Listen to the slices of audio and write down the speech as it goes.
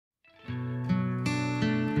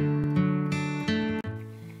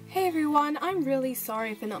everyone, I'm really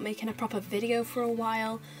sorry for not making a proper video for a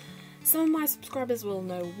while. Some of my subscribers will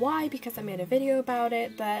know why because I made a video about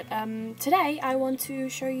it, but today I want to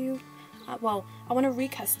show you, I want to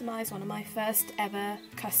re-customize one of my first ever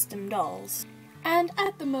custom dolls. And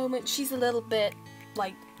at the moment she's a little bit,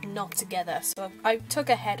 like, not together, so I took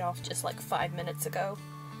her head off just like 5 minutes ago.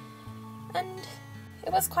 And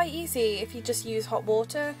it was quite easy if you just use hot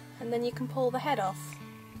water and then you can pull the head off.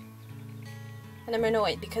 And I'm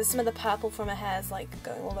annoyed because some of the purple from her hair is like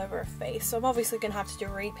going all over her face, so I'm obviously going to have to do a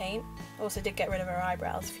repaint. I also did get rid of her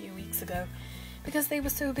eyebrows a few weeks ago because they were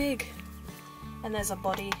so big. And there's a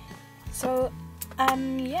body. So,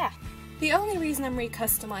 yeah. The only reason I'm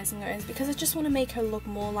re-customizing her is because I just want to make her look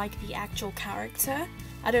more like the actual character.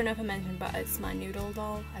 I don't know if I mentioned, but it's my Noodle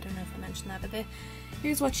doll. I don't know if I mentioned that, but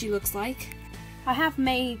here's what she looks like. I have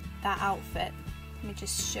made that outfit. Let me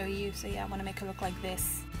just show you. So yeah, I want to make her look like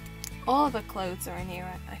this. All of her clothes are in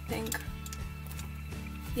here, I think.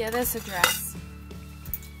 Yeah, there's her dress.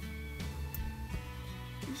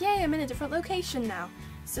 Yay, I'm in a different location now.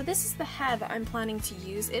 So this is the hair that I'm planning to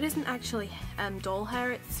use. It isn't actually doll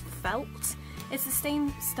hair, it's felt. It's the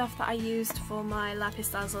same stuff that I used for my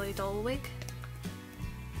lapis lazuli doll wig.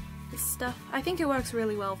 This stuff. I think it works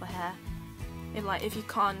really well for hair. If you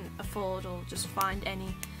can't afford or just find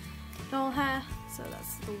any doll hair. So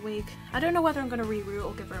that's the wig. I don't know whether I'm going to reroute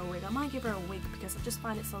or give her a wig. I might give her a wig because I just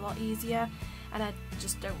find it's a lot easier and I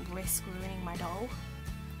just don't risk ruining my doll.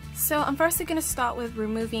 So I'm firstly going to start with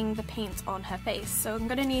removing the paint on her face. So I'm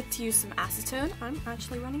going to need to use some acetone. I'm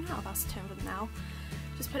actually running out of acetone for now.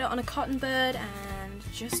 Just put it on a cotton bud and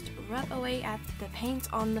just rub away at the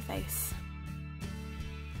paint on the face.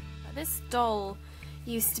 This doll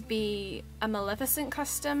used to be a Maleficent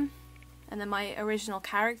custom. And then my original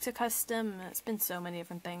character custom. It's been so many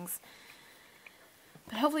different things.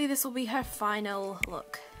 But hopefully this will be her final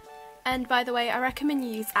look. And by the way, I recommend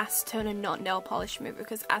you use acetone and not nail polish remover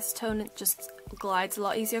because acetone just glides a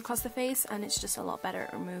lot easier across the face and it's just a lot better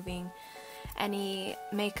at removing any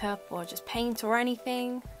makeup or just paint or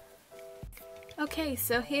anything. Okay,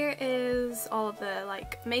 so here is all of the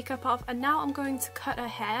makeup off, and now I'm going to cut her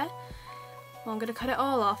hair. Well, I'm going to cut it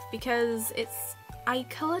all off because I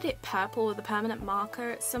coloured it purple with a permanent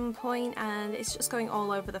marker at some point and it's just going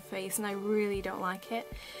all over the face and I really don't like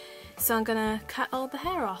it. So I'm gonna cut all the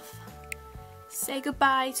hair off. Say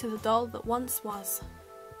goodbye to the doll that once was.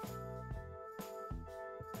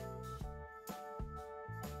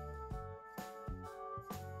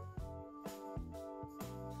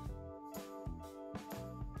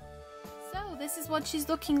 So this is what she's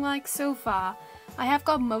looking like so far. I have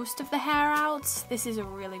got most of the hair out. This is a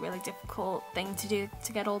really difficult thing to do,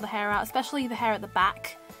 to get all the hair out, especially the hair at the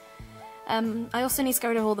back. I also need to get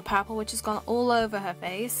rid of all the purple, which has gone all over her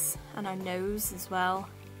face, and her nose as well.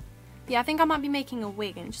 But yeah, I think I might be making a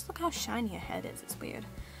wig, and just look how shiny her head is, it's weird.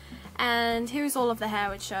 And here's all of the hair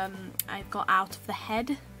which I've got out of the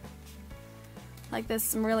head. Like there's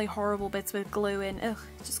some really horrible bits with glue in, ugh,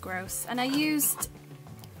 just gross. And I used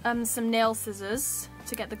some nail scissors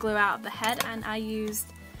to get the glue out of the head, and I used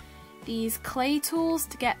these clay tools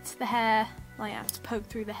to get the hair, to poke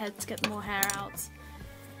through the head to get more hair out.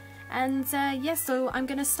 And yeah, so I'm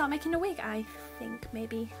gonna start making a wig, I think,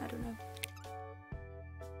 maybe, I don't know.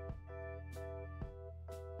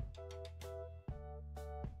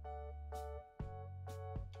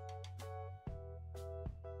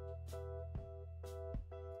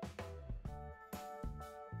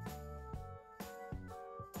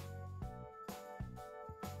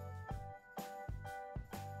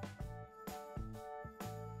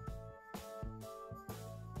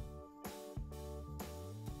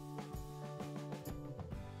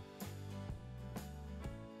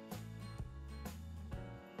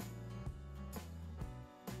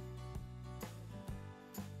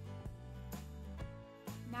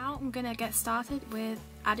 Now I'm gonna get started with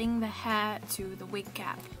adding the hair to the wig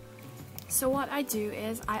cap. So what I do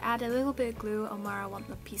is I add a little bit of glue on where I want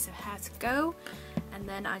the piece of hair to go, and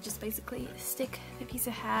then I just basically stick the piece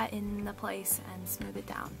of hair in the place and smooth it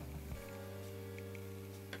down.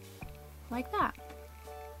 Like that.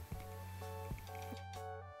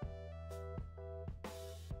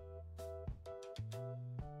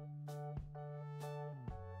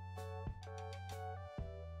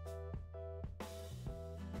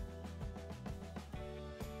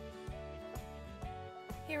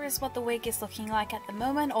 Here is what the wig is looking like at the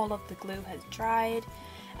moment. All of the glue has dried,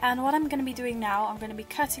 and what I'm going to be doing now, I'm going to be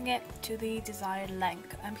cutting it to the desired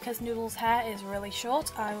length, and because Noodle's hair is really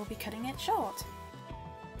short, I will be cutting it short.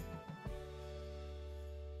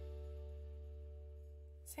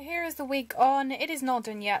 So here is the wig on. It is not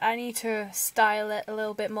done yet. I need to style it a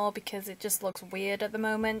little bit more because it just looks weird at the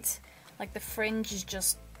moment. Like the fringe is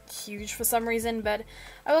just huge for some reason, but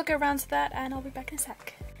I will go around to that and I'll be back in a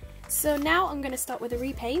sec. So now I'm going to start with a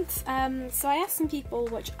repaint. So I asked some people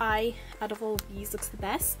which eye out of all of these looks the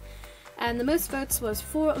best, and the most votes was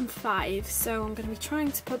 4 and 5, so I'm going to be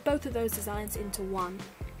trying to put both of those designs into one.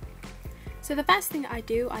 So the first thing I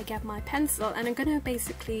do, I get my pencil and I'm going to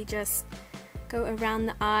basically just go around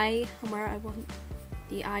the eye and where I want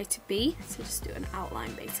the eye to be, so just do an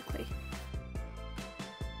outline basically.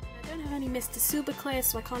 I don't have any Mr. Super Clear,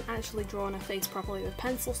 so I can't actually draw on a face properly with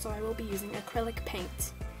pencil, so I will be using acrylic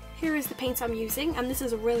paint. Here is the paint I'm using, and this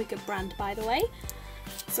is a really good brand by the way,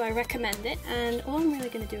 so I recommend it. And all I'm really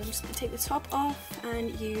going to do, I'm just going to take the top off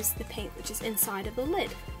and use the paint which is inside of the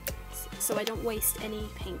lid, so I don't waste any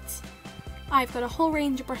paint. I've got a whole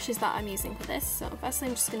range of brushes that I'm using for this, so firstly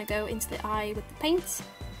I'm just going to go into the eye with the paint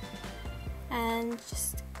and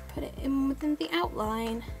just put it in within the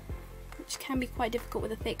outline, which can be quite difficult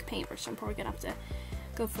with a thick paintbrush, so I'm probably going to have to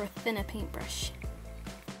go for a thinner paintbrush.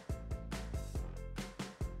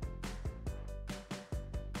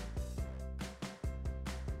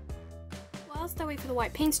 Whilst I wait for the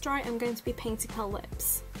white paint to dry, I'm going to be painting her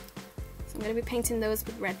lips. So I'm going to be painting those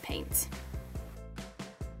with red paint.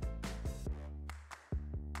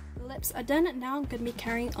 The lips are done, now I'm going to be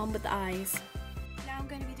carrying on with the eyes. Now I'm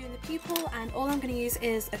going to be doing the pupil, and all I'm going to use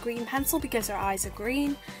is a green pencil because her eyes are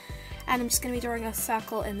green, and I'm just going to be drawing a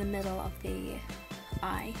circle in the middle of the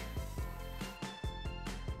eye.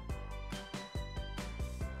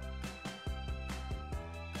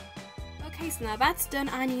 Okay, so now that's done,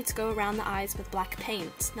 I need to go around the eyes with black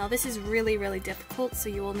paint. Now this is really difficult, so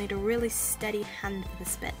you will need a really steady hand for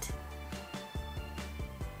this bit.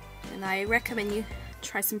 And I recommend you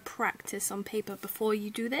try some practice on paper before you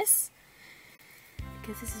do this,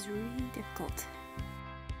 because this is really difficult.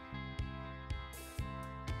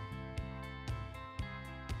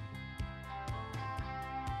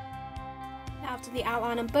 Now after the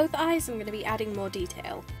outline on both eyes, I'm going to be adding more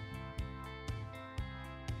detail.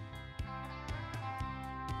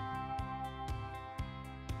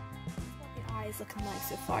 Looking like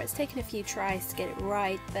so far. It's taken a few tries to get it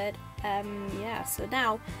right, but yeah, so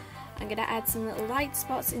now I'm going to add some little light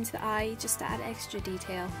spots into the eye just to add extra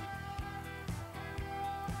detail.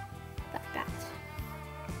 Like that.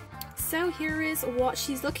 So here is what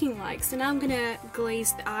she's looking like. So now I'm going to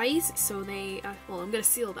glaze the eyes so they, well, I'm going to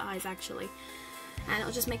seal the eyes actually, and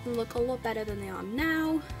it'll just make them look a lot better than they are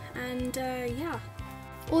now. And yeah,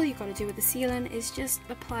 all you've got to do with the sealing is just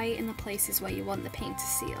apply it in the places where you want the paint to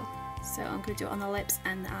seal. So I'm going to do it on the lips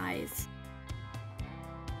and the eyes.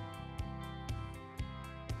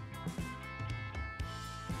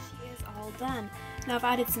 She is all done. Now I've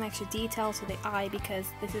added some extra detail to the eye because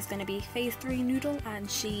this is going to be phase 3 Noodle and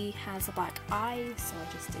she has a black eye, so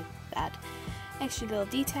I just did that extra little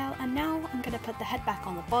detail. And now I'm going to put the head back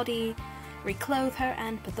on the body, reclothe her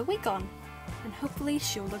and put the wig on. And hopefully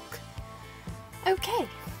she'll look okay.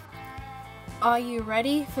 Are you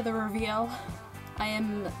ready for the reveal? I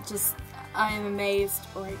am amazed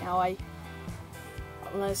right now.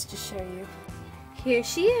 Let's just show you. Here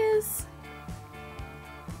she is.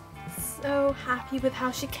 So happy with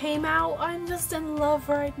how she came out. I'm just in love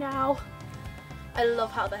right now. I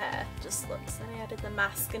love how the hair just looks, and I added the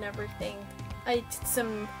mask and everything. I did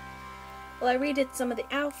some, well, I redid some of the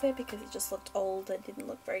outfit because it just looked old. It didn't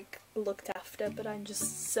look very looked after, but I'm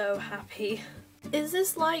just so happy. Is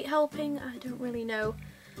this light helping? I don't really know.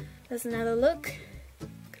 There's another look.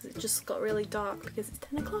 It just got really dark because it's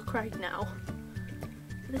 10 o'clock right now.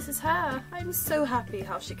 This is her. I'm so happy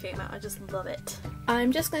how she came out. I just love it.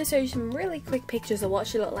 I'm just going to show you some really quick pictures of what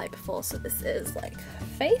she looked like before. So this is like her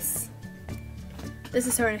face. This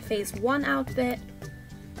is her in a phase 1 outfit.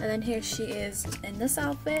 And then here she is in this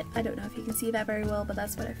outfit. I don't know if you can see that very well, but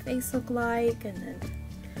that's what her face looked like. And then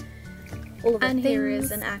all of the things. Here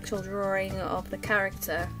is an actual drawing of the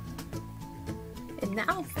character in the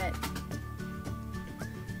outfit.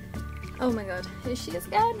 Oh my god, here she is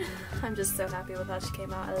again. I'm just so happy with how she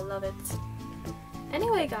came out. I love it.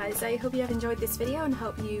 Anyway guys, I hope you have enjoyed this video and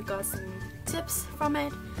hope you got some tips from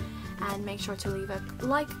it. And make sure to leave a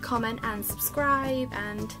like, comment and subscribe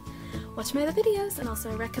and watch my other videos. And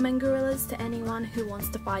also recommend Gorillaz to anyone who wants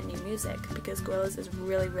to find new music because Gorillaz is a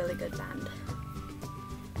really good band.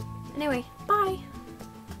 Anyway, bye!